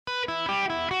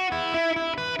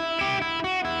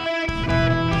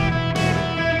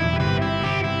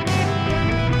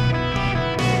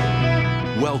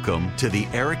Welcome to the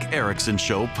Erickson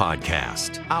Show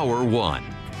podcast, Hour 1.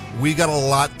 We got a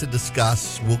lot to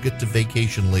discuss. We'll get to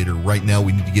vacation later. Right now,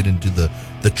 we need to get into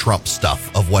the Trump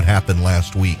stuff of what happened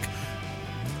last week.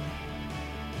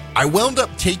 I wound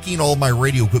up taking all my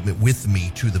radio equipment with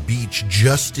me to the beach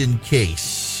just in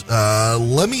case.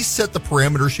 Let me set the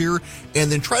parameters here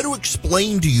and then try to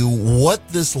explain to you what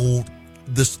this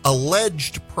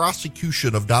alleged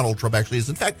prosecution of Donald Trump actually is.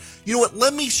 In fact, you know what?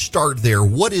 Let me start there.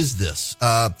 What is this?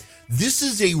 This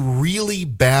is a really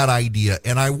bad idea,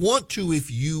 and I want to,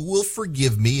 if you will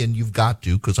forgive me, and you've got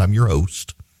to because I'm your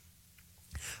host,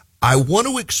 I want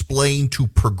to explain to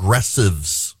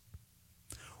progressives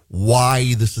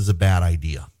why this is a bad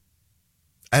idea.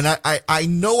 And I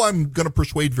know I'm going to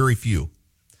persuade very few,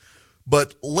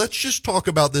 but let's just talk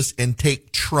about this and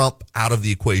take Trump out of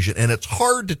the equation. And it's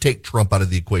hard to take Trump out of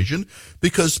the equation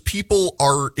because people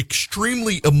are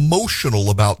extremely emotional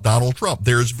about Donald Trump.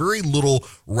 There's very little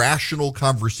rational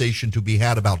conversation to be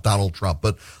had about Donald Trump.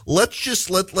 But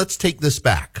let's take this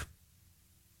back.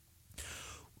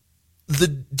 The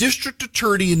district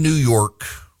attorney in New York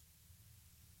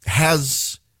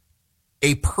has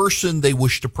a person they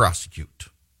wish to prosecute.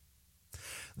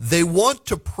 They want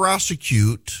to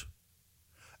prosecute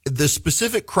the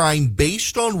specific crime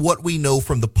based on what we know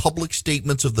from the public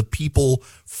statements of the people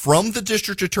from the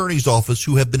district attorney's office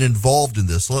who have been involved in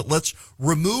this. Let's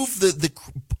remove the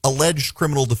alleged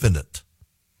criminal defendant,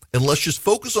 and let's just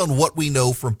focus on what we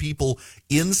know from people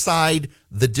inside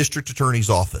the district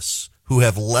attorney's office who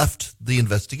have left the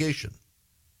investigation.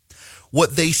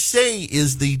 What they say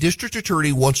is the district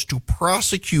attorney wants to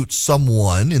prosecute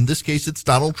someone. In this case, it's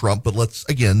Donald Trump, but let's,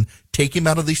 again, take him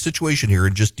out of the situation here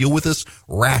and just deal with this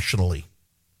rationally.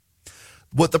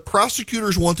 What the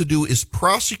prosecutors want to do is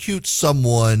prosecute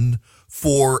someone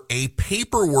for a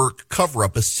paperwork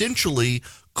cover-up, essentially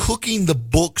cooking the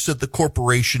books at the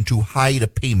corporation to hide a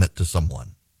payment to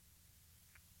someone.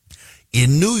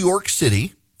 In New York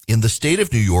City, in the state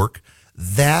of New York,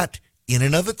 that in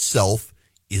and of itself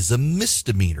is a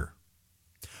misdemeanor.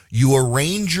 You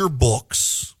arrange your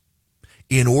books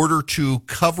in order to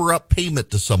cover up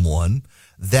payment to someone.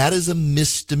 That is a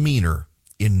misdemeanor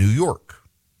in New York.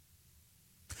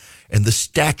 And the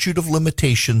statute of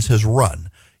limitations has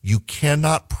run. You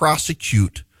cannot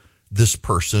prosecute this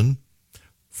person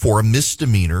for a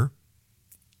misdemeanor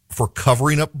for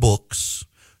covering up books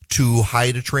to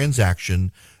hide a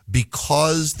transaction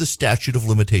because the statute of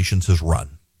limitations has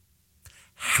run.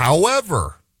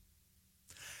 However,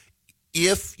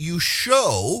 if you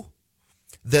show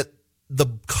that the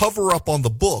cover up on the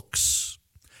books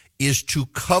is to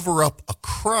cover up a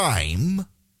crime,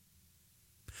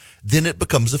 then it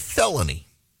becomes a felony.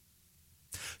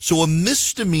 So a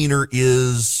misdemeanor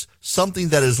is something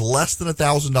that is less than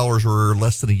 $1,000 or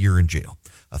less than a year in jail.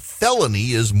 A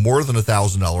felony is more than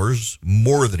 $1,000,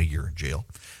 more than a year in jail.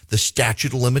 The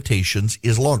statute of limitations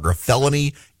is longer. A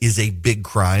felony is a big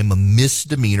crime. A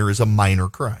misdemeanor is a minor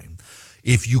crime.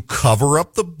 If you cover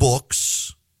up the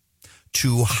books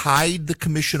to hide the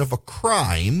commission of a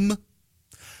crime,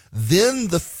 then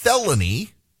the felony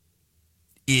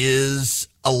is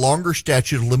a longer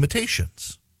statute of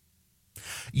limitations.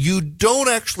 You don't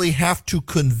actually have to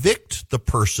convict the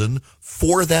person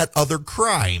for that other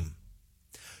crime.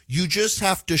 You just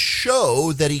have to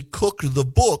show that he cooked the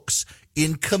books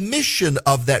in commission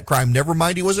of that crime. Never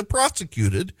mind, he wasn't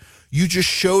prosecuted. You just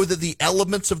show that the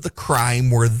elements of the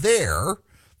crime were there,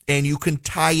 and you can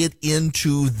tie it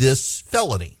into this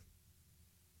felony.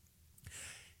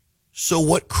 So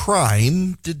what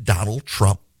crime did Donald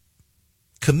Trump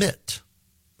commit,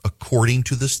 according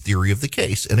to this theory of the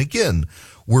case? And again,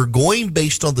 we're going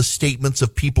based on the statements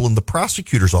of people in the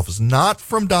prosecutor's office, not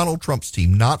from Donald Trump's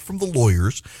team, not from the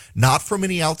lawyers, not from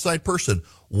any outside person.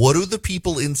 What do the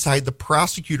people inside the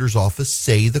prosecutor's office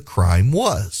say the crime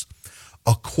was?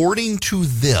 According to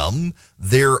them,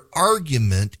 their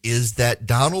argument is that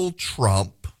Donald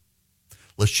Trump,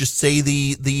 let's just say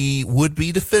the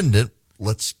would-be defendant,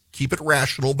 let's keep it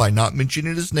rational by not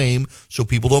mentioning his name so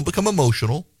people don't become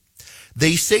emotional.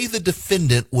 They say the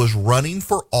defendant was running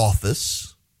for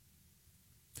office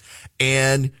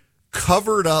and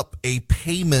covered up a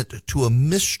payment to a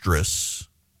mistress,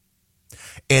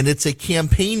 and it's a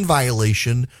campaign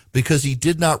violation because he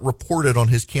did not report it on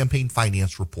his campaign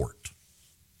finance report.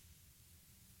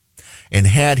 And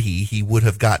had he would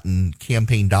have gotten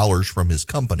campaign dollars from his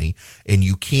company. And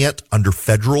you can't, under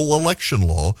federal election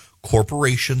law,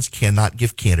 corporations cannot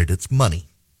give candidates money.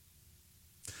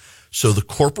 So the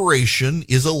corporation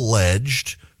is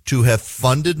alleged to have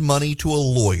funded money to a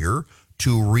lawyer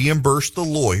to reimburse the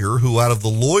lawyer who, out of the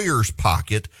lawyer's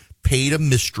pocket, paid a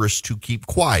mistress to keep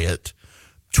quiet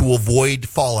to avoid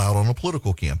fallout on a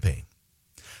political campaign.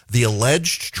 The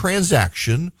alleged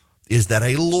transaction is that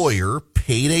a lawyer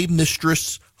paid a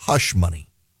mistress hush money.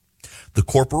 The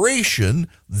corporation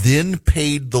then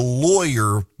paid the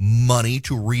lawyer money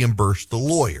to reimburse the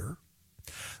lawyer.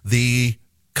 The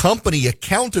company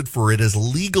accounted for it as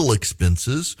legal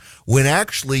expenses when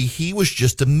actually he was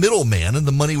just a middleman and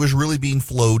the money was really being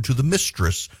flowed to the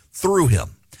mistress through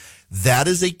him. That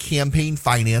is a campaign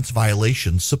finance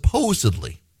violation,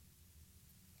 supposedly.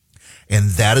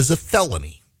 And that is a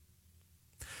felony.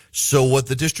 So what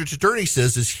the district attorney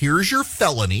says is, here's your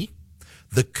felony.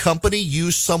 The company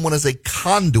used someone as a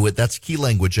conduit, that's key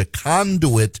language, a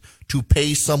conduit to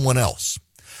pay someone else.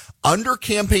 Under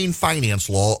campaign finance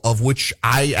law, of which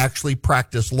I actually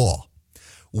practice law,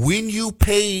 when you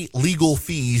pay legal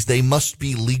fees, they must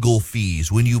be legal fees.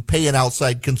 When you pay an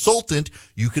outside consultant,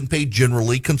 you can pay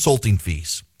generally consulting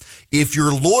fees. If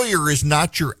your lawyer is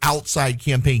not your outside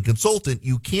campaign consultant,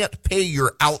 you can't pay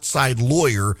your outside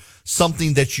lawyer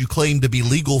something that you claim to be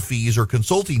legal fees or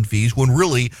consulting fees when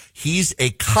really he's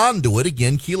a conduit.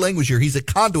 Again, key language here. He's a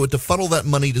conduit to funnel that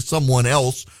money to someone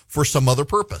else for some other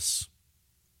purpose.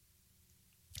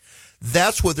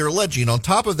 That's what they're alleging. On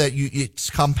top of that, it's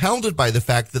compounded by the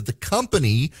fact that the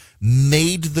company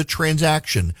made the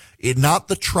transaction, not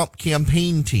the Trump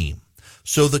campaign team.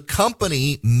 So the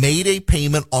company made a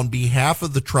payment on behalf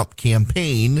of the Trump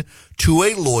campaign to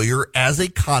a lawyer as a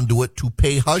conduit to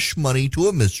pay hush money to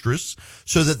a mistress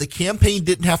so that the campaign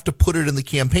didn't have to put it in the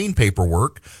campaign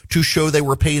paperwork to show they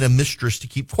were paying a mistress to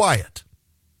keep quiet.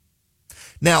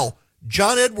 Now,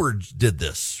 John Edwards did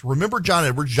this. Remember John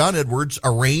Edwards? John Edwards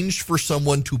arranged for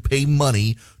someone to pay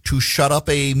money to shut up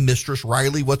a mistress,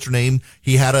 Riley, what's her name,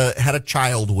 he had a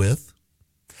child with.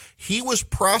 He was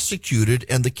prosecuted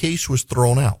and the case was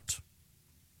thrown out.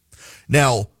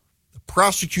 Now,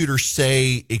 prosecutors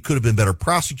say it could have been better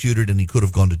prosecuted and he could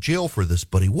have gone to jail for this,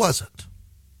 but he wasn't.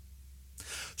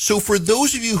 So for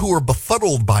those of you who are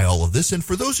befuddled by all of this, and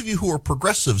for those of you who are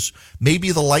progressives,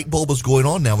 maybe the light bulb is going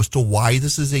on now as to why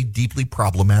this is a deeply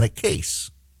problematic case.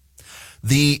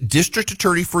 The district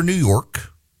attorney for New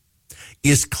York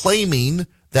is claiming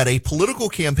that a political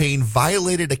campaign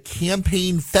violated a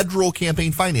federal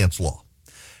campaign finance law.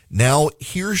 Now,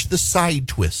 here's the side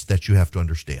twist that you have to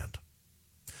understand.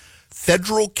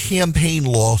 Federal campaign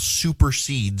law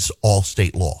supersedes all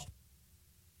state law.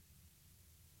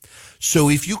 So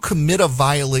if you commit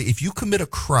a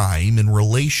crime in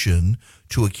relation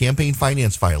to a campaign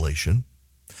finance violation,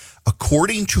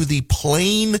 according to the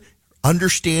plain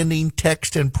understanding,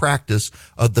 text, and practice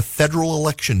of the Federal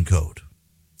Election Code,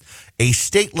 a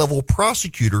state-level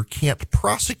prosecutor can't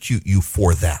prosecute you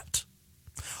for that.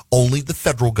 Only the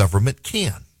federal government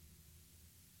can.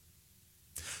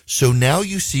 So now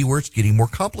you see where it's getting more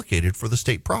complicated for the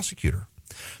state prosecutor.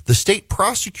 The state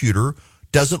prosecutor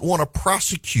doesn't want to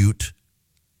prosecute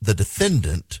the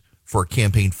defendant for a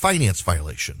campaign finance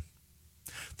violation.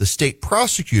 The state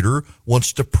prosecutor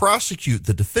wants to prosecute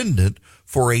the defendant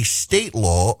for a state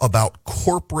law about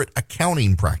corporate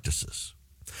accounting practices.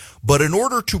 But in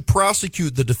order to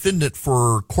prosecute the defendant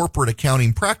for corporate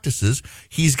accounting practices,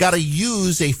 he's got to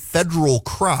use a federal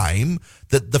crime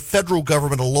that the federal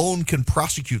government alone can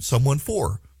prosecute someone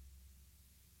for.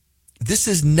 This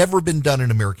has never been done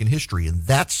in American history, and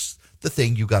that's the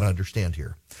thing you got to understand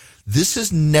here. This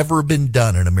has never been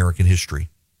done in American history.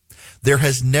 There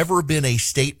has never been a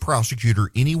state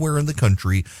prosecutor anywhere in the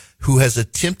country who has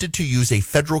attempted to use a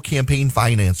federal campaign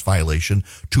finance violation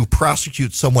to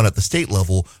prosecute someone at the state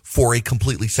level for a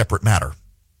completely separate matter,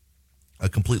 a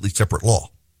completely separate law.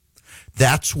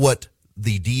 That's what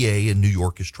the DA in New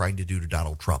York is trying to do to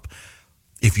Donald Trump.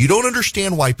 If you don't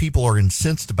understand why people are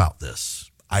incensed about this,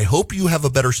 I hope you have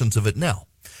a better sense of it now.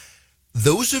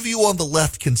 Those of you on the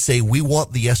left can say, we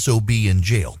want the SOB in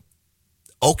jail.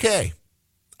 Okay.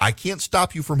 I can't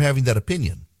stop you from having that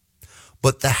opinion,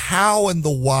 but the how and the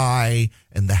why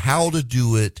and the how to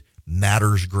do it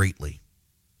matters greatly.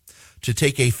 To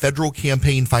take a federal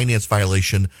campaign finance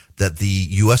violation that the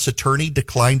U.S. attorney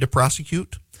declined to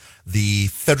prosecute, the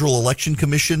Federal Election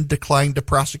Commission declined to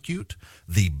prosecute,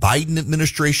 the Biden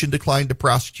administration declined to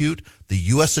prosecute, the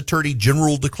U.S. Attorney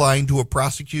General declined to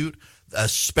prosecute, a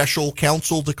special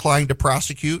counsel declined to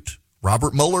prosecute.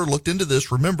 Robert Mueller looked into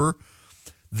this, remember.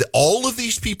 All of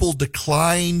these people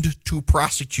declined to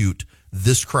prosecute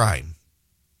this crime,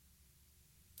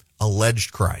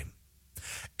 alleged crime.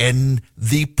 And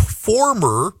the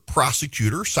former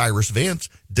prosecutor, Cyrus Vance,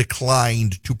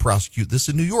 declined to prosecute this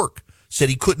in New York, said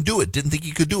he couldn't do it, didn't think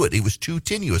he could do it. It was too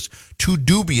tenuous, too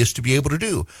dubious to be able to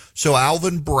do. So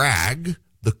Alvin Bragg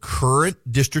the current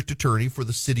district attorney for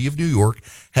the city of New York,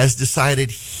 has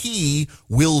decided he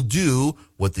will do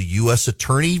what the U.S.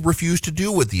 attorney refused to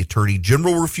do, what the attorney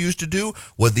general refused to do,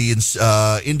 what the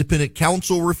independent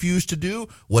counsel refused to do,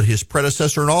 what his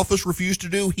predecessor in office refused to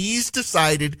do. He's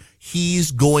decided he's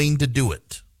going to do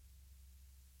it.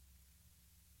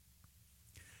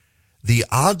 The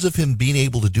odds of him being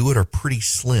able to do it are pretty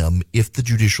slim if the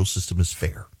judicial system is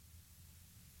fair.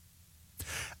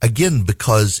 Again,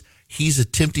 because he's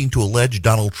attempting to allege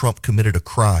Donald Trump committed a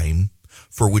crime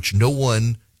for which no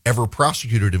one ever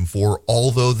prosecuted him for,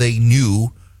 although they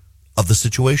knew of the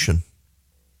situation.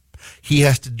 He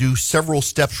has to do several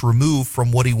steps removed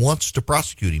from what he wants to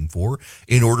prosecute him for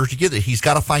in order to get it. He's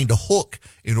got to find a hook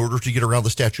in order to get around the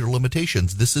statute of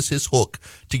limitations. This is his hook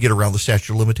to get around the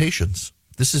statute of limitations.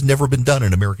 This has never been done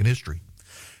in American history.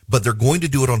 But they're going to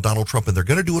do it on Donald Trump, and they're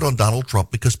going to do it on Donald Trump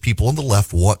because people on the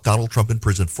left want Donald Trump in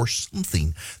prison for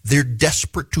something. They're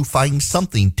desperate to find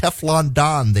something. Teflon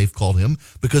Don, they've called him,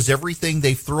 because everything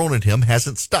they've thrown at him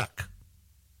hasn't stuck.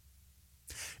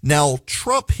 Now,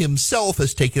 Trump himself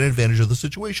has taken advantage of the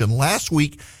situation. Last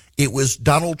week, it was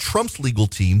Donald Trump's legal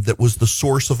team that was the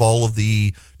source of all of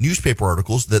the newspaper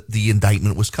articles that the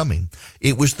indictment was coming.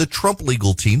 It was the Trump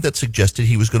legal team that suggested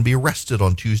he was going to be arrested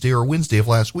on Tuesday or Wednesday of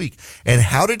last week. And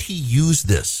how did he use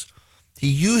this? He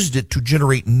used it to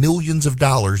generate millions of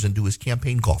dollars into his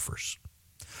campaign coffers.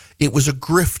 It was a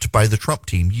grift by the Trump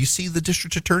team. You see, the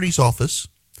district attorney's office,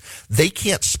 they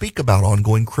can't speak about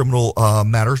ongoing criminal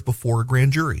matters before a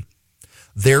grand jury.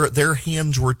 Their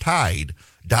hands were tied.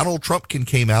 Donald Trump can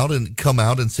come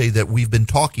out and say that we've been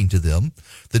talking to them.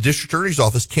 The district attorney's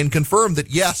office can confirm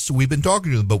that, yes, we've been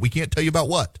talking to them, but we can't tell you about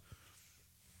what.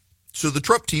 So the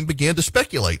Trump team began to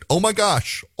speculate. Oh my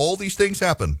gosh, all these things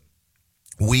happen.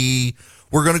 We're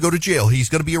going to go to jail. He's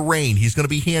going to be arraigned. He's going to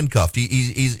be handcuffed.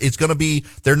 It's going to be,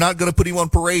 they're not going to put him on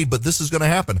parade, but this is going to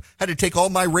happen. I had to take all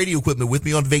my radio equipment with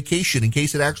me on vacation in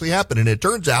case it actually happened. And it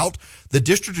turns out the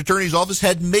district attorney's office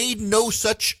had made no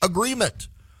such agreement.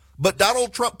 But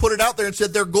Donald Trump put it out there and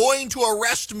said, they're going to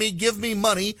arrest me, give me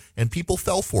money, and people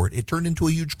fell for it. It turned into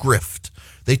a huge grift.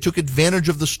 They took advantage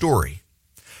of the story.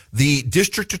 The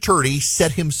district attorney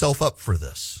set himself up for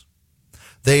this.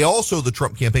 They also, the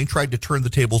Trump campaign, tried to turn the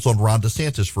tables on Ron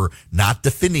DeSantis for not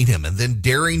defending him and then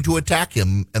daring to attack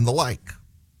him and the like.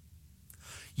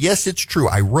 Yes, it's true.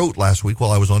 I wrote last week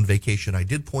while I was on vacation, I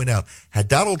did point out, had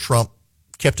Donald Trump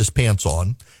kept his pants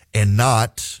on and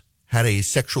not had a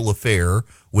sexual affair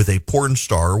with a porn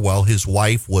star while his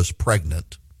wife was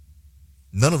pregnant,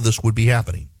 none of this would be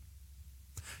happening.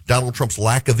 Donald Trump's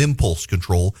lack of impulse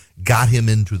control got him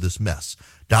into this mess.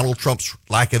 Donald Trump's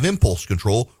lack of impulse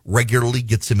control regularly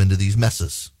gets him into these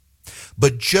messes.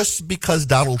 But just because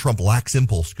Donald Trump lacks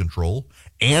impulse control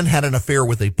and had an affair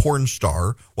with a porn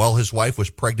star while his wife was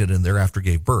pregnant and thereafter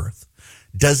gave birth,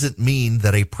 doesn't mean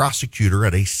that a prosecutor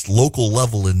at a local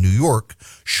level in New York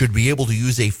should be able to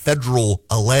use a federal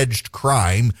alleged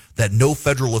crime that no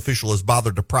federal official has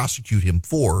bothered to prosecute him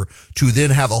for to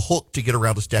then have a hook to get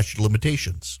around a statute of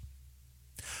limitations.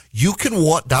 You can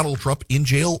want Donald Trump in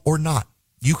jail or not.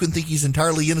 You can think he's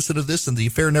entirely innocent of this and the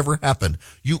affair never happened.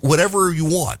 Whatever you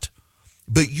want.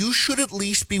 But you should at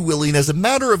least be willing, as a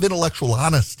matter of intellectual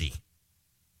honesty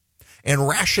and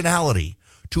rationality,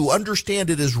 to understand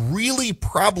it is really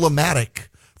problematic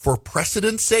for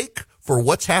precedent's sake, for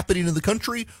what's happening in the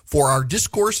country, for our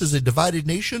discourse as a divided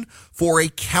nation, for a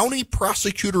county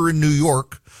prosecutor in New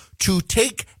York to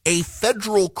take a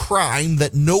federal crime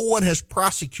that no one has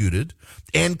prosecuted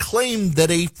and claim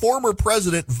that a former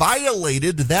president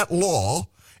violated that law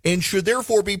and should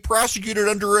therefore be prosecuted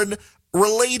under a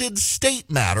related state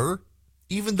matter,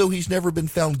 even though he's never been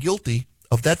found guilty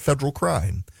of that federal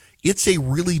crime. It's a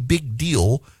really big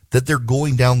deal that they're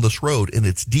going down this road, and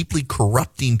it's deeply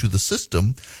corrupting to the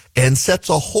system and sets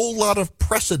a whole lot of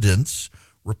precedents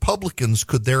Republicans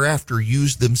could thereafter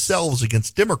use themselves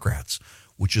against Democrats,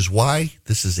 which is why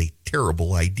this is a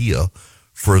terrible idea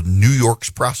for New York's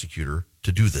prosecutor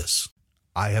to do this.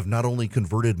 I have not only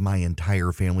converted my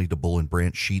entire family to Bull and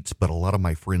Branch sheets, but a lot of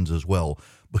my friends as well,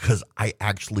 because I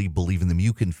actually believe in them.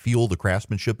 You can feel the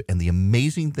craftsmanship, and the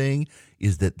amazing thing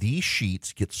is that these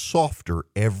sheets get softer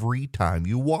every time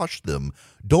you wash them.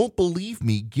 Don't believe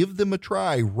me? Give them a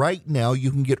try. Right now,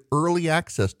 you can get early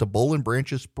access to Bull and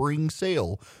Branch's spring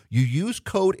sale. You use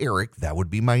code Erick, that would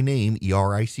be my name,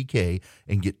 E-R-I-C-K,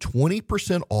 and get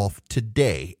 20% off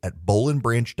today at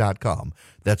bowlandbranch.com.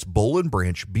 That's Bull and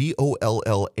Branch,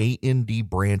 B-O-L-L-A-N-D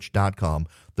branch.com.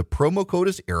 The promo code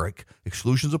is Erick.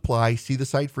 Exclusions apply. See the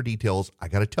site for details. I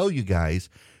got to tell you guys,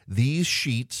 These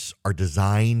sheets are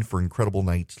designed for incredible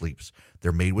night sleeps.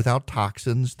 They're made without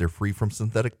toxins. They're free from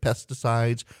synthetic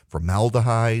pesticides,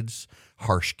 formaldehydes,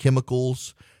 harsh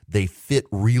chemicals. They fit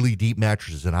really deep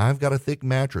mattresses, and I've got a thick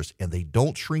mattress, and they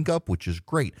don't shrink up, which is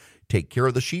great. Take care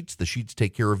of the sheets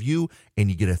take care of you, and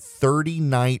you get a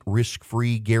 30-night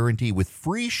risk-free guarantee with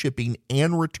free shipping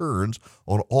and returns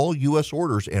on all U.S.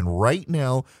 orders. And right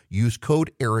now, use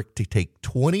code ERICK to take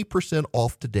 20%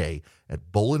 off today at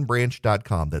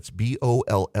bollandbranch.com. That's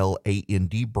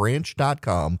BOLLAND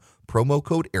branch.com, promo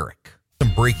code ERICK.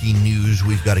 Some breaking news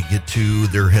we've got to get to.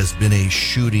 There has been a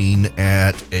shooting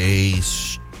at a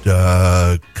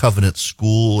Covenant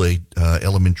school, a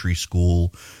elementary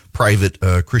school, private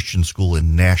Christian school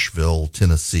in Nashville,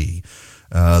 Tennessee.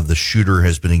 The shooter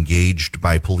has been engaged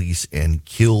by police and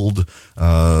killed.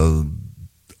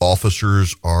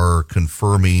 Officers are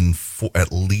confirming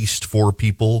at least 4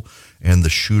 people, and the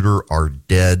shooter are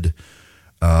dead.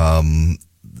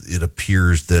 It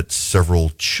appears that several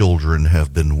children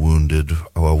have been wounded.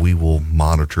 We will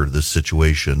monitor this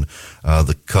situation.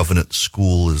 The Covenant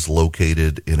School is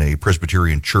located in a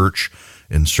Presbyterian church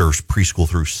and serves preschool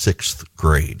through 6th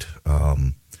grade.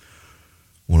 One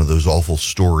of those awful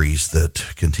stories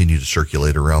that continue to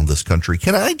circulate around this country.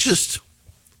 Can I just...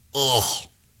 I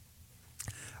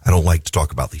don't like to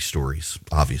talk about these stories.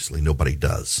 Obviously, nobody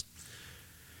does.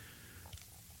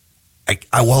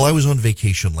 While I was on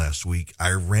vacation last week,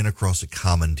 I ran across a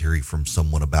commentary from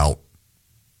someone about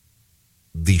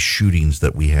these shootings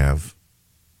that we have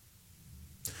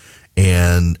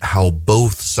and how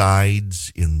both sides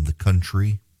in the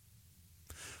country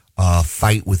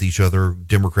fight with each other.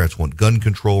 Democrats want gun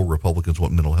control. Republicans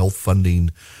want mental health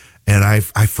funding. And I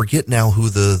forget now who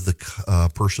the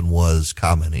person was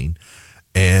commenting.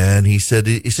 And he said,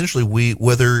 essentially,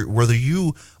 whether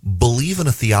you believe in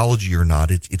a theology or not,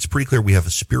 it's pretty clear we have a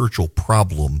spiritual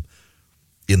problem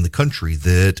in the country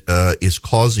that is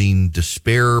causing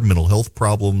despair, mental health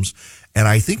problems. And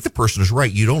I think the person is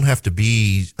right. You don't have to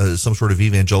be some sort of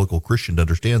evangelical Christian to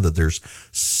understand that there's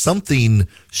something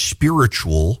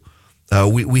spiritual.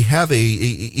 Atheism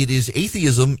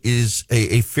is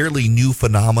a fairly new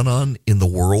phenomenon in the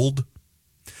world,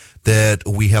 that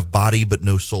we have body but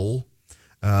no soul.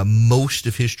 Most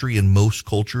of history and most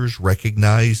cultures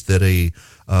recognize that a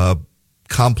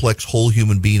complex whole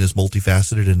human being is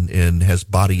multifaceted and has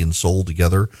body and soul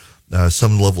together,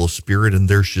 some level of spirit, and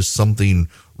there's just something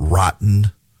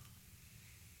rotten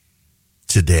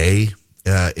today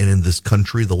and in this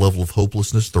country, the level of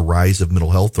hopelessness, the rise of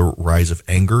mental health, the rise of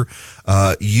anger.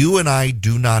 You and I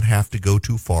do not have to go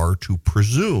too far to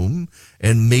presume,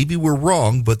 and maybe we're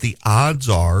wrong, but the odds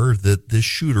are that this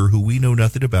shooter, who we know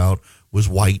nothing about, was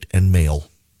white and male.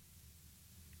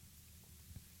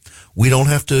 We don't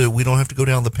have to go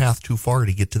down the path too far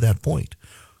to get to that point.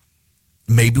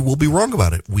 Maybe we'll be wrong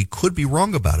about it. We could be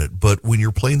wrong about it. But when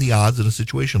you're playing the odds in a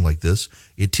situation like this,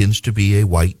 it tends to be a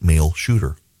white male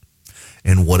shooter.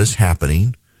 And what is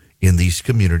happening in these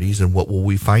communities, and what will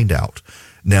we find out?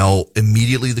 Now,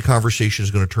 immediately the conversation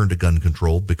is going to turn to gun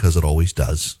control, because it always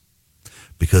does.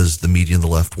 Because the media and the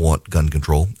left want gun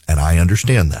control, and I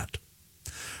understand that.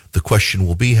 The question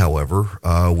will be, however,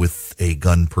 with a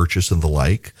gun purchase and the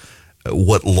like,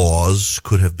 what laws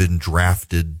could have been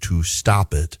drafted to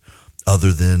stop it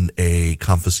other than a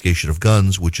confiscation of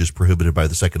guns, which is prohibited by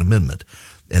the Second Amendment?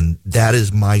 And that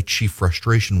is my chief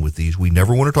frustration with these. We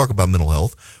never want to talk about mental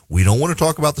health. We don't want to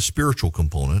talk about the spiritual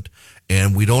component.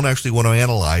 And we don't actually want to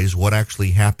analyze what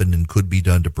actually happened and could be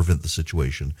done to prevent the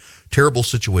situation. Terrible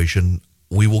situation.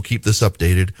 We will keep this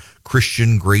updated.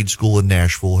 Christian grade school in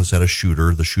Nashville has had a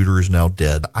shooter. The shooter is now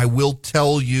dead. I will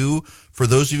tell you, for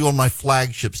those of you on my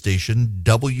flagship station,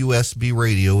 WSB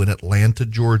Radio in Atlanta,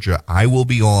 Georgia, I will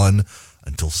be on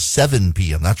until 7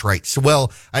 p.m. That's right. So,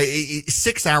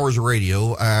 6 hours of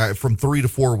radio, from 3 to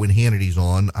 4 when Hannity's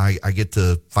on. I get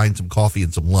to find some coffee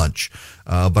and some lunch.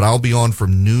 But I'll be on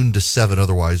from noon to 7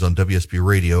 otherwise on WSB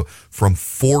Radio. From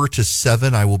 4 to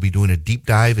 7, I will be doing a deep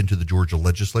dive into the Georgia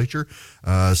legislature.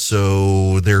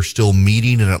 So they're still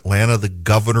meeting in Atlanta. The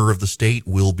governor of the state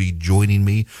will be joining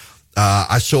me.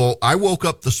 So I woke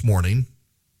up this morning.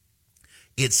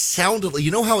 It sounded like, you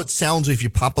know how it sounds if you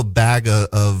pop a bag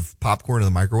of popcorn in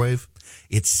the microwave?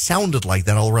 It sounded like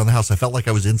that all around the house. I felt like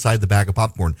I was inside the bag of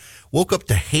popcorn. Woke up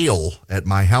to hail at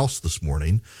my house this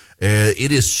morning.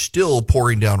 It is still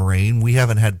pouring down rain. We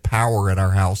haven't had power at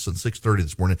our house since 6:30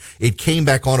 this morning. It came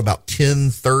back on about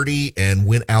 10:30 and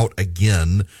went out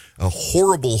again. A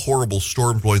horrible, horrible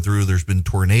storm blowing through. There's been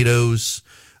tornadoes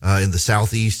in the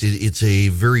southeast. It's a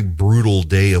very brutal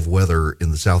day of weather in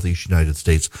the southeast United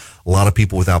States. A lot of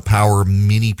people without power.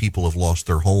 Many people have lost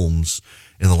their homes.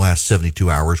 in the last 72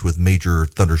 hours with major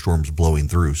thunderstorms blowing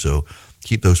through. So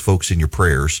keep those folks in your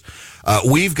prayers.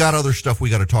 We've got other stuff we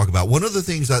got to talk about. One of the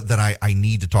things that I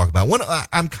need to talk about,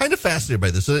 I'm kind of fascinated by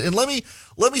this. And let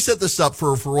me set this up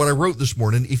for what I wrote this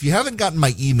morning. If you haven't gotten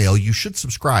my email, you should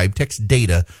subscribe. Text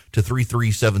DATA to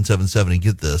 33777 and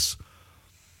get this.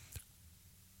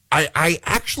 I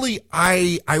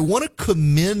want to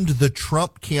commend the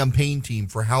Trump campaign team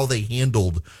for how they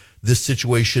handled this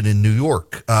situation in New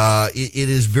York. It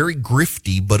is very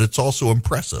grifty, but it's also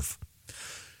impressive.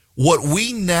 What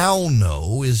we now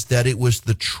know is that it was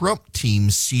the Trump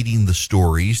team seeding the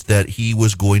stories that he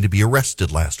was going to be arrested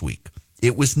last week.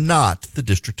 It was not the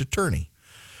district attorney.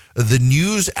 The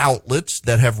news outlets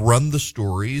that have run the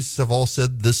stories have all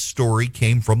said this story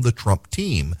came from the Trump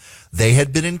team. They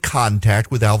had been in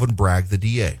contact with Alvin Bragg, the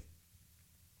DA.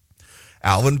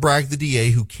 Alvin Bragg, the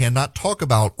DA, who cannot talk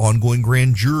about ongoing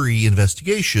grand jury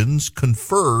investigations,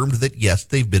 confirmed that, yes,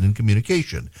 they've been in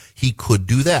communication. He could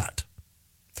do that.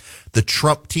 The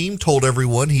Trump team told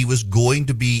everyone he was going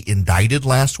to be indicted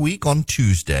last week on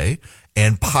Tuesday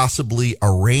and possibly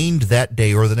arraigned that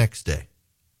day or the next day.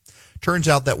 Turns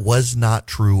out that was not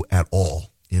true at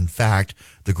all. In fact,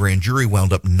 the grand jury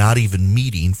wound up not even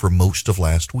meeting for most of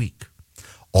last week.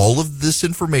 All of this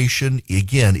information,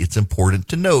 again, it's important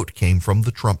to note, came from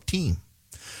the Trump team.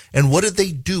 And what did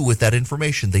they do with that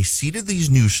information? They seeded these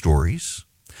news stories,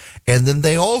 and then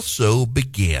they also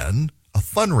began a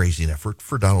fundraising effort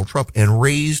for Donald Trump and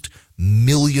raised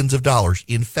millions of dollars.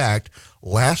 In fact,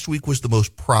 last week was the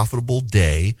most profitable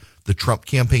day the Trump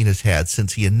campaign has had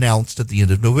since he announced at the end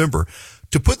of November.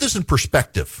 To put this in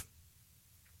perspective,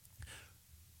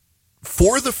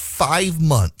 for the 5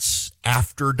 months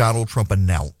after Donald Trump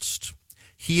announced,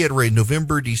 he had raised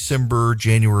November, December,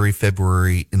 January,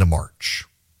 February, into March.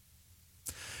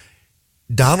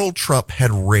 Donald Trump had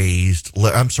raised,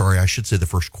 I should say the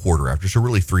first quarter after, so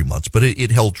really 3 months, but it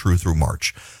held true through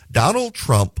March. Donald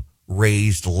Trump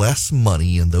raised less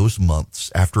money in those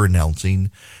months after announcing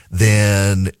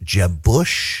than Jeb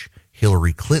Bush,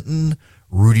 Hillary Clinton,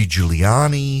 Rudy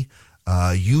Giuliani,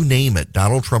 you name it.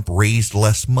 Donald Trump raised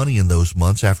less money in those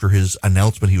months after his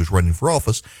announcement he was running for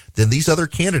office than these other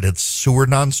candidates who were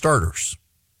non-starters.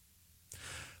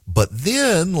 But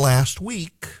then last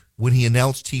week, when he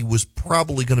announced he was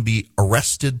probably going to be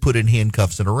arrested, put in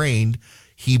handcuffs, and arraigned,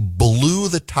 he blew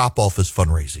the top off his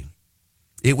fundraising.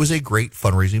 It was a great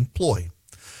fundraising ploy.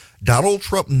 Donald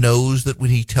Trump knows that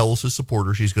when he tells his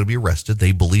supporters he's going to be arrested,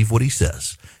 they believe what he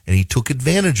says. And he took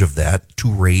advantage of that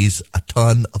to raise a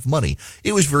ton of money.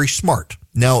 It was very smart.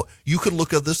 Now, you could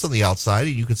look at this on the outside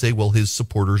and you could say, well, his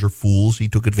supporters are fools. He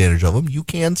took advantage of them. You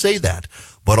can say that.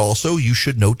 But also, you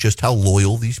should note just how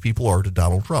loyal these people are to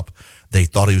Donald Trump. They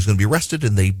thought he was going to be arrested,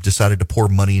 and they decided to pour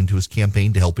money into his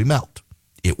campaign to help him out.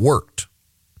 It worked.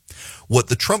 What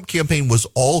the Trump campaign was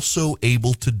also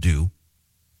able to do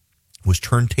was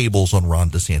turn tables on Ron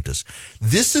DeSantis.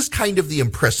 This is kind of the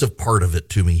impressive part of it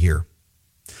to me here.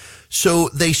 So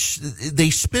they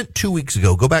spent 2 weeks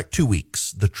ago, go back 2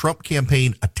 weeks, the Trump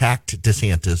campaign attacked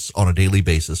DeSantis on a daily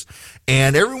basis,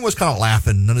 and everyone was kind of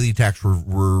laughing. None of the attacks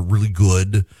were really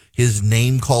good. His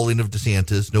name calling of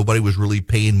DeSantis, nobody was really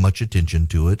paying much attention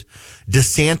to it.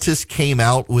 DeSantis came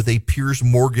out with a Piers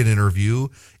Morgan interview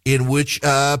in which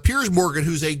Piers Morgan,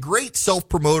 who's a great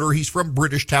self-promoter, he's from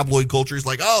British tabloid culture, he's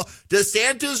like, oh,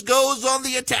 DeSantis goes on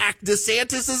the attack.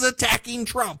 DeSantis is attacking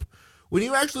Trump. When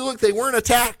you actually look, they weren't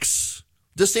attacks.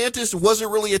 DeSantis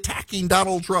wasn't really attacking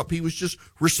Donald Trump. He was just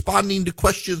responding to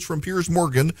questions from Piers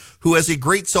Morgan, who, as a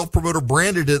great self-promoter,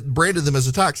 branded them as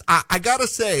attacks. I gotta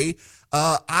say,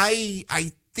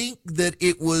 I think that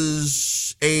it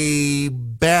was a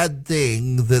bad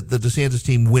thing that the DeSantis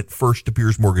team went first to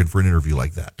Piers Morgan for an interview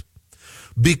like that.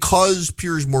 Because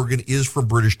Piers Morgan is from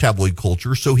British tabloid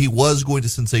culture, so he was going to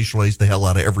sensationalize the hell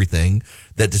out of everything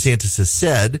that DeSantis has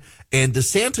said. And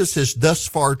DeSantis has thus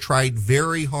far tried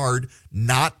very hard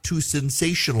not to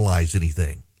sensationalize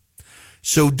anything.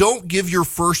 So don't give your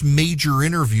first major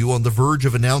interview on the verge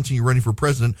of announcing you're running for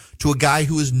president to a guy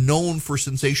who is known for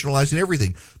sensationalizing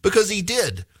everything, because he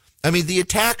did. I mean, the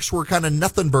attacks were kind of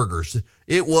nothing burgers.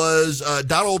 It was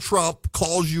Donald Trump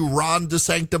calls you Ron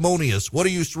DeSanctimonious. What do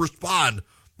you respond?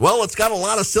 Well, it's got a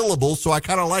lot of syllables, so I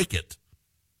kind of like it.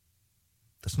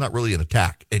 That's not really an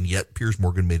attack, and yet Piers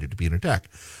Morgan made it to be an attack.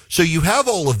 So you have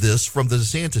all of this from the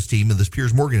DeSantis team in this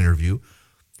Piers Morgan interview.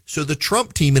 So the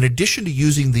Trump team, in addition to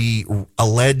using the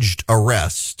alleged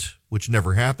arrest, which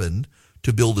never happened,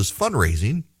 to build his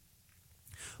fundraising,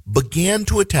 began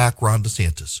to attack Ron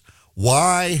DeSantis.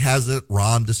 Why hasn't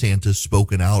Ron DeSantis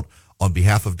spoken out on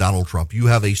behalf of Donald Trump. You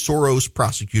have a Soros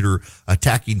prosecutor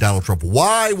attacking Donald Trump.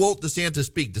 Why won't DeSantis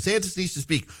speak? DeSantis needs to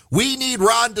speak. We need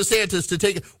Ron DeSantis to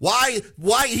take it. Why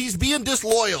he's being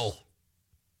disloyal?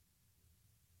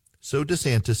 So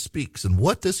DeSantis speaks. And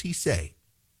what does he say?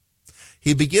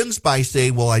 He begins by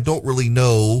saying, well, I don't really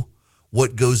know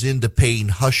what goes into paying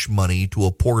hush money to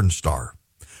a porn star,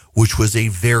 which was a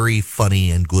very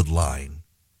funny and good line.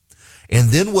 And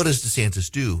then what does DeSantis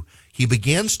do? He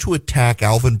begins to attack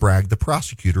Alvin Bragg, the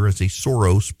prosecutor, as a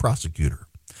Soros prosecutor.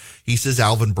 He says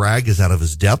Alvin Bragg is out of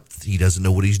his depth. He doesn't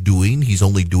know what he's doing. He's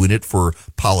only doing it for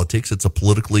politics. It's a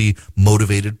politically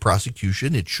motivated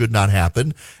prosecution. It should not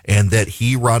happen. And that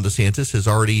he, Ron DeSantis, has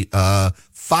already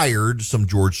fired some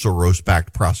George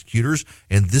Soros-backed prosecutors,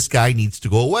 and this guy needs to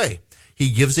go away. He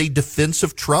gives a defense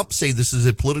of Trump, saying this is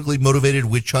a politically motivated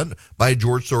witch hunt by a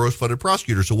George Soros-funded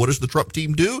prosecutor. So what does the Trump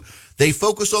team do? They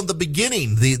focus on the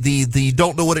beginning, the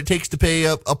don't know what it takes to pay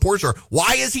a porn star.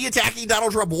 Why is he attacking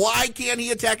Donald Trump? Why can't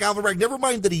he attack Alvin Bragg? Never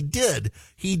mind that he did.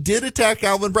 He did attack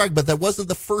Alvin Bragg, but that wasn't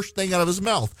the first thing out of his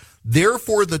mouth.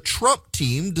 Therefore, the Trump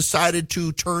team decided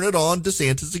to turn it on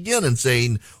DeSantis again and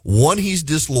saying, one, he's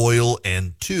disloyal,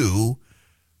 and two,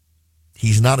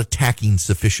 he's not attacking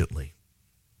sufficiently.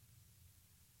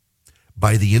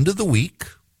 By the end of the week,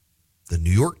 the New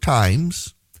York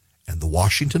Times and the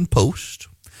Washington Post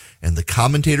and the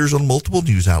commentators on multiple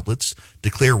news outlets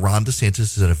declare Ron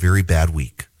DeSantis is in a very bad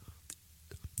week.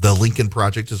 The Lincoln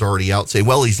Project is already out saying,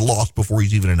 well, he's lost before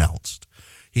he's even announced.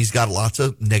 He's got lots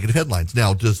of negative headlines.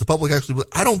 Now, does the public actually,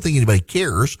 I don't think anybody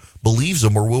cares, believes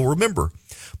him, or will remember.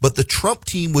 But the Trump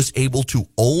team was able to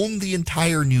own the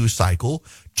entire news cycle,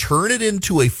 turn it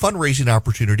into a fundraising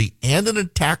opportunity and an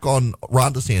attack on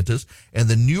Ron DeSantis, and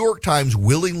the New York Times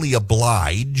willingly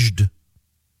obliged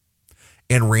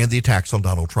and ran the attacks on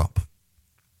Donald Trump.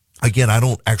 Again, I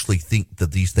don't actually think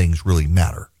that these things really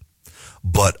matter,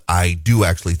 but I do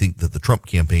actually think that the Trump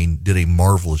campaign did a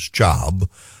marvelous job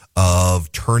of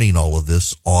turning all of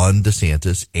this on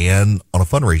DeSantis and on a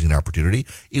fundraising opportunity.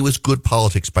 It was good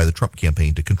politics by the Trump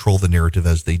campaign to control the narrative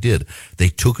as they did. They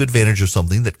took advantage of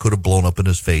something that could have blown up in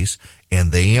his face,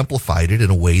 and they amplified it in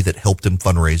a way that helped him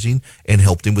fundraising and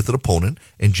helped him with an opponent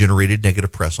and generated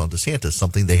negative press on DeSantis,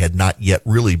 something they had not yet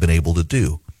really been able to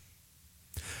do.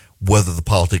 Whether the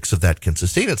politics of that can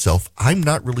sustain itself, I'm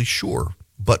not really sure.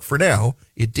 But for now,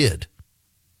 it did.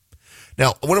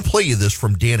 Now, I want to play you this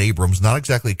from Dan Abrams, not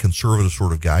exactly a conservative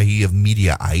sort of guy. He of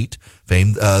Mediaite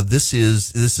fame. This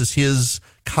is his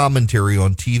commentary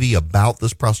on TV about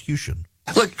this prosecution.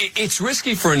 Look, it's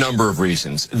risky for a number of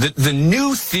reasons. The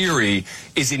new theory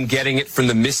is in getting it from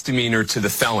the misdemeanor to the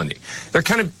felony. They're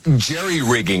kind of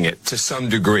jerry-rigging it to some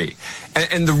degree.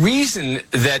 And the reason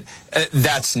that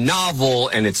that's novel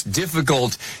and it's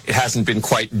difficult, it hasn't been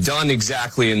quite done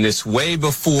exactly in this way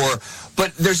before,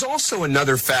 but there's also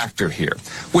another factor here,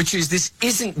 which is this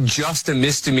isn't just a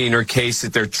misdemeanor case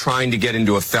that they're trying to get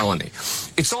into a felony.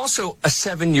 It's also a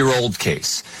 7-year-old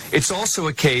case. It's also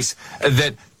a case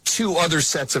that two other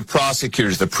sets of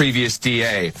prosecutors, the previous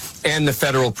DA and the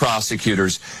federal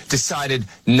prosecutors, decided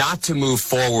not to move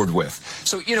forward with.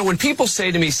 So, when people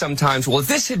say to me sometimes, well, if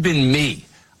this had been me,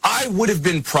 I would have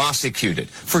been prosecuted,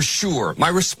 for sure. My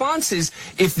response is,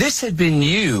 if this had been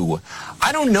you,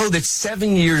 I don't know that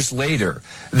 7 years later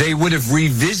they would have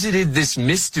revisited this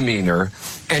misdemeanor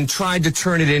and tried to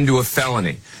turn it into a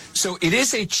felony. So it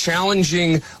is a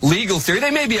challenging legal theory.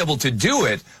 They may be able to do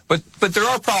it, but there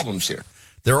are problems here.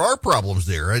 There are problems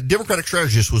there. A Democratic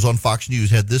strategist was on Fox News,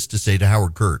 had this to say to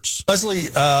Howard Kurtz. Leslie,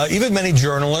 even many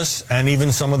journalists and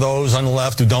even some of those on the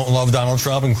left who don't love Donald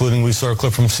Trump, including we saw a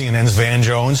clip from CNN's Van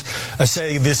Jones,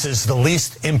 say this is the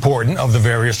least important of the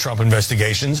various Trump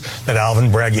investigations, that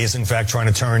Alvin Bragg is in fact trying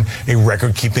to turn a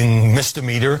record-keeping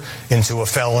misdemeanor into a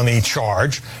felony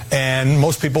charge. And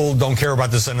most people don't care about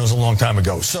this, and it was a long time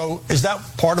ago. So is that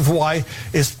part of why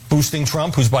it's boosting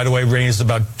Trump, who's, by the way, raised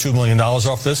about $2 million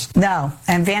off this? No.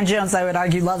 And Van Jones, I would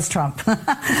argue, loves Trump.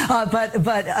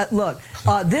 But look,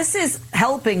 this is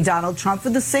helping Donald Trump for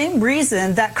the same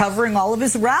reason that covering all of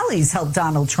his rallies helped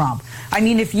Donald Trump. I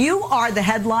mean, if you are the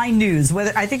headline news,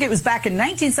 I think it was back in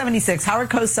 1976, Howard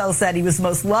Cosell said he was the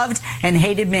most loved and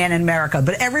hated man in America.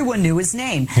 But everyone knew his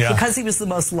name because he was the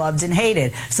most loved and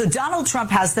hated. So Donald Trump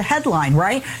has the headline,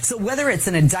 right? So whether it's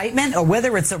an indictment or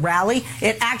whether it's a rally,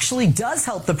 it actually does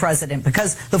help the president,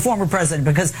 because the former president,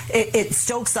 because it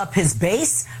stokes up his base.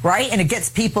 Right? And it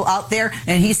gets people out there,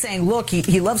 and he's saying, look,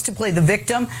 he loves to play the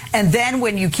victim. And then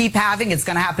when you keep having, it's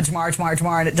going to happen tomorrow,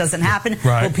 and it doesn't happen,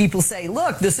 right, well, people say,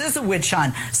 look, this is a witch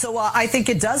hunt. So I think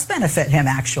it does benefit him,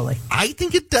 actually. I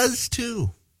think it does, too.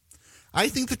 I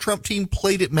think the Trump team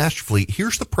played it masterfully.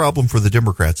 Here's the problem for the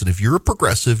Democrats, and if you're a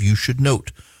progressive, you should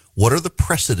note, what are the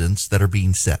precedents that are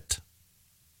being set?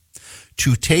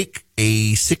 To take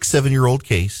a 6-7-year-old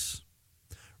case,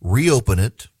 reopen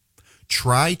it,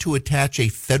 try to attach a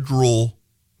federal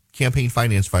campaign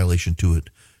finance violation to it,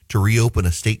 to reopen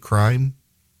a state crime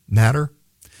matter,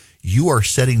 you are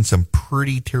setting some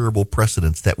pretty terrible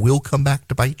precedents that will come back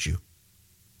to bite you.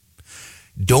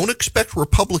 Don't expect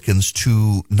Republicans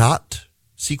to not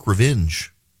seek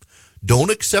revenge. Don't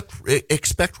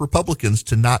expect Republicans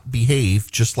to not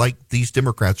behave just like these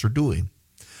Democrats are doing.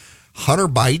 Hunter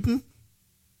Biden,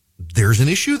 there's an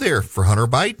issue there for Hunter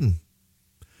Biden.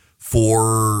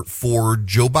 For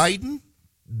Joe Biden,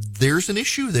 there's an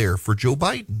issue there for Joe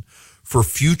Biden. For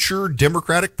future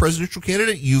Democratic presidential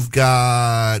candidate, you've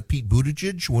got Pete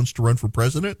Buttigieg, who wants to run for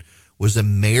president, was a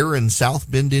mayor in South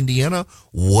Bend, Indiana.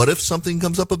 What if something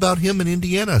comes up about him in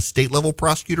Indiana? A state-level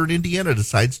prosecutor in Indiana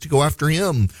decides to go after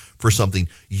him for something.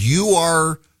 You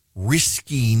are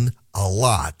risking a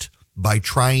lot by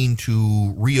trying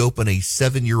to reopen a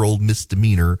 7-year-old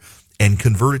misdemeanor and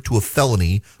convert it to a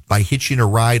felony by hitching a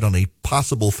ride on a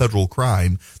possible federal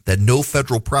crime that no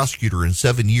federal prosecutor in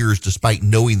 7 years, despite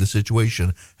knowing the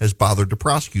situation, has bothered to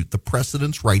prosecute. The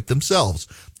precedents write themselves.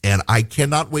 And I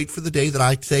cannot wait for the day that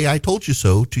I say I told you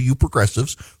so to you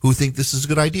progressives who think this is a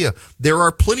good idea. There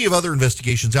are plenty of other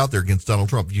investigations out there against Donald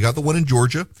Trump. You got the one in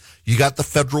Georgia. You got the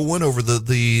federal one over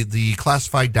the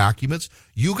classified documents.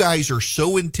 You guys are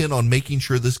so intent on making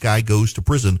sure this guy goes to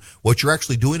prison. What you're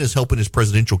actually doing is helping his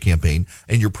presidential campaign,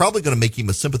 and you're probably going to make him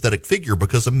a sympathetic figure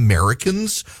because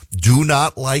Americans do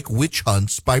not like witch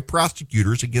hunts by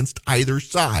prosecutors against either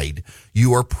side.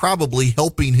 You are probably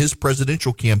helping his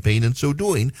presidential campaign in so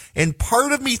doing, and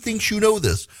part of me thinks you know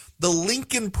this. The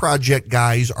Lincoln Project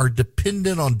guys are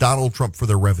dependent on Donald Trump for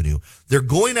their revenue. They're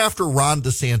going after Ron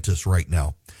DeSantis right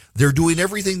now. They're doing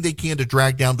everything they can to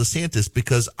drag down DeSantis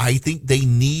because I think they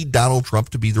need Donald Trump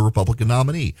to be the Republican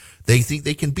nominee. They think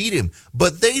they can beat him.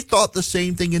 But they thought the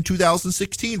same thing in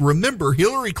 2016. Remember,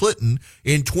 Hillary Clinton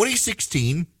in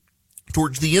 2016,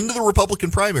 towards the end of the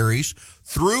Republican primaries,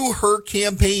 threw her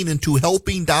campaign into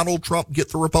helping Donald Trump get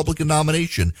the Republican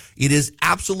nomination. It is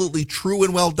absolutely true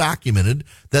and well documented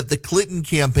that the Clinton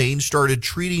campaign started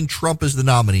treating Trump as the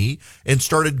nominee and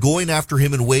started going after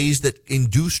him in ways that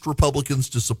induced Republicans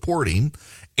to support him,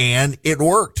 and it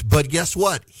worked. But guess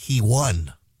what? He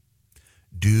won.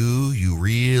 Do you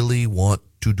really want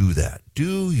to do that?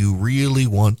 Do you really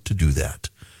want to do that?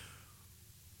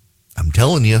 I'm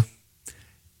telling you.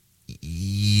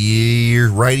 You're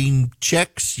writing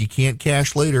checks you can't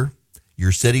cash later.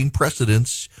 You're setting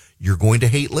precedents you're going to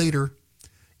hate later.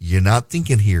 You're not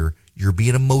thinking here. You're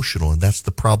being emotional, and that's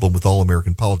the problem with all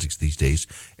American politics these days.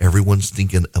 Everyone's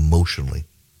thinking emotionally.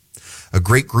 A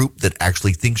great group that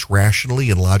actually thinks rationally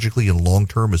and logically and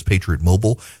long-term is Patriot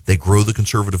Mobile. They grow the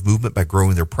conservative movement by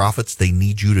growing their profits. They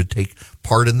need you to take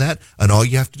part in that, and all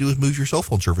you have to do is move your cell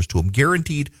phone service to them.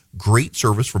 Guaranteed great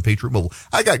service from Patriot Mobile.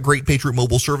 I got great Patriot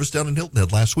Mobile service down in Hilton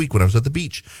Head last week when I was at the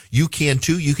beach. You can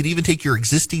too. You can even take your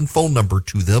existing phone number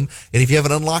to them, and if you have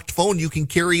an unlocked phone, you can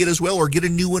carry it as well or get a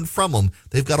new one from them.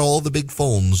 They've got all the big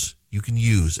phones you can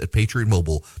use at Patriot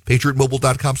Mobile.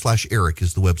 PatriotMobile.com/Erick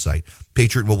is the website.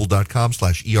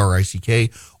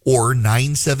 PatriotMobile.com/ERICK or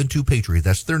 972-PATRIOT.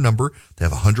 That's their number. They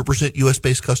have 100%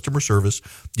 U.S.-based customer service.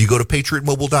 You go to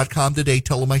PatriotMobile.com today.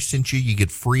 Tell them I sent you. You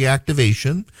get free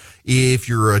activation. If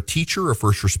you're a teacher, a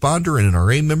first responder, an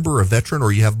NRA member, a veteran,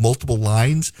 or you have multiple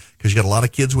lines because you got a lot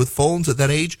of kids with phones at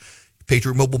that age,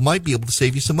 Patriot Mobile might be able to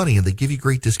save you some money, and they give you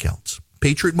great discounts.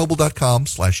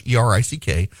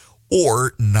 PatriotMobile.com/ERICK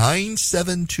or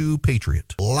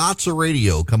 972-PATRIOT. Lots of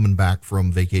radio coming back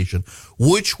from vacation,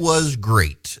 which was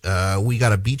great. We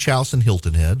got a beach house in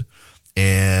Hilton Head,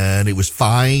 and it was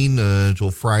fine until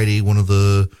Friday. One of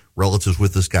the relatives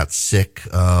with us got sick,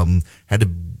 had to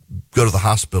go to the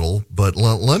hospital. But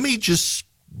let me just,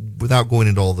 without going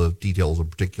into all the details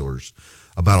and particulars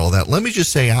about all that, let me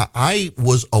just say I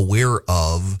was aware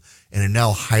of and am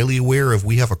now highly aware of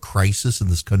we have a crisis in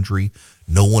this country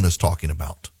no one is talking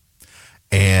about.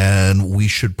 And we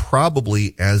should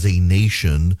probably, as a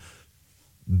nation,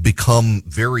 become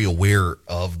very aware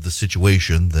of the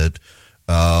situation that,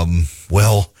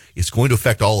 it's going to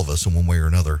affect all of us in one way or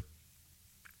another.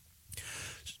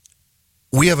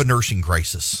 We have a nursing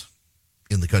crisis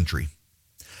in the country.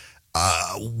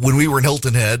 When we were in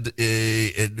Hilton Head,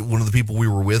 one of the people we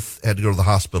were with had to go to the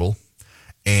hospital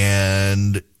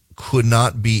and could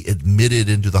not be admitted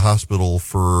into the hospital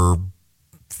for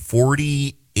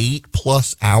 48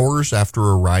 plus hours after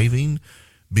arriving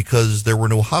because there were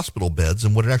no hospital beds.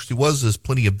 And what it actually was is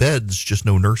plenty of beds, just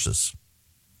no nurses.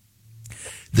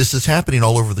 This is happening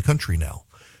all over the country now.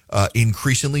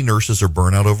 Increasingly, nurses are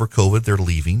burnt out over COVID. They're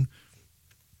leaving.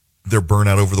 They're burnt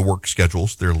out over the work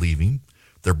schedules. They're leaving.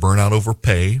 They're burnt out over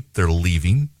pay. They're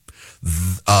leaving.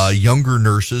 Younger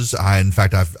nurses, in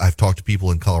fact, I've talked to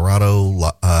people in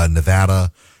Colorado,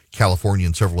 Nevada, California,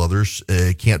 and several others,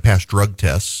 can't pass drug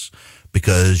tests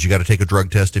because you got to take a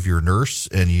drug test if you're a nurse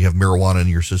and you have marijuana in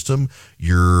your system.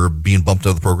 You're being bumped out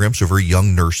of the program. So very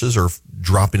young nurses are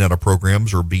dropping out of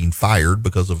programs or being fired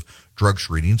because of drug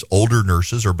screenings. Older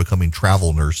nurses are becoming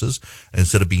travel nurses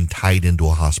instead of being tied into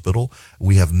a hospital.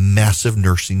 We have massive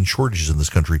nursing shortages in this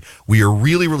country. We are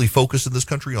really, really focused in this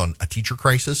country on a teacher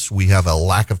crisis. We have a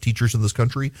lack of teachers in this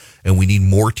country, and we need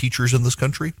more teachers in this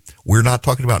country. We're not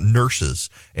talking about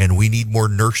nurses, and we need more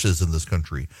nurses in this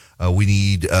country. We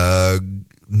need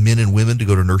men and women to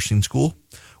go to nursing school.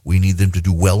 We need them to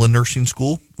do well in nursing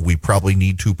school. We probably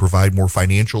need to provide more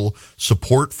financial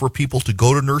support for people to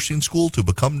go to nursing school, to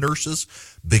become nurses,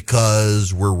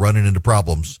 because we're running into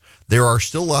problems. There are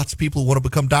still lots of people who want to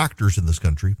become doctors in this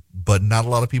country, but not a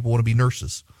lot of people want to be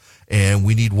nurses. And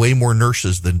we need way more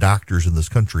nurses than doctors in this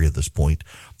country at this point.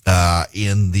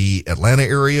 In the Atlanta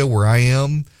area where I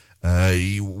am,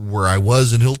 where I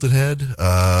was in Hilton Head,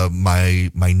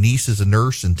 my niece is a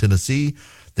nurse in Tennessee.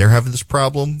 They're having this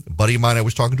problem. A buddy of mine I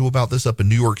was talking to about this up in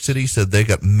New York City said they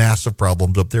got massive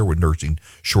problems up there with nursing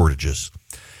shortages.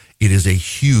 It is a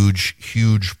huge,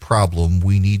 huge problem.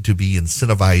 We need to be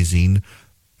incentivizing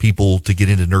people to get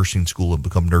into nursing school and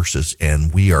become nurses,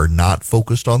 and we are not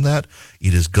focused on that.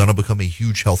 It is going to become a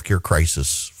huge healthcare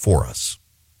crisis for us.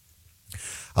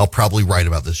 I'll probably write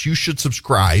about this. You should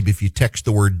subscribe if you text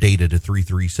the word data to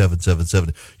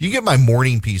 33777. You get my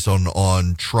morning piece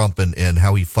on Trump and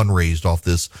how he fundraised off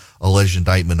this alleged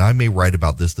indictment. I may write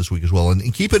about this week as well.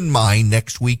 And keep in mind,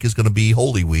 next week is going to be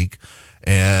Holy Week,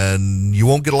 and you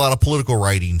won't get a lot of political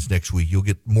writings next week. You'll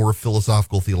get more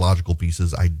philosophical, theological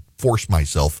pieces. I force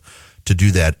myself to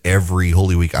do that every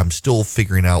Holy Week. I'm still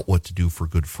figuring out what to do for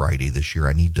Good Friday this year.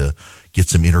 I need to get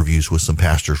some interviews with some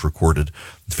pastors recorded,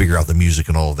 figure out the music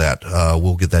and all of that.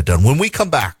 We'll get that done. When we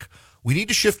come back, we need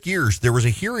to shift gears. There was a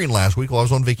hearing last week while I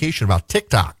was on vacation about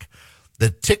TikTok. The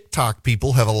TikTok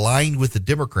people have aligned with the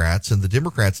Democrats, and the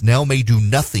Democrats now may do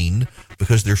nothing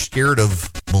because they're scared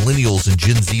of millennials and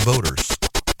Gen Z voters.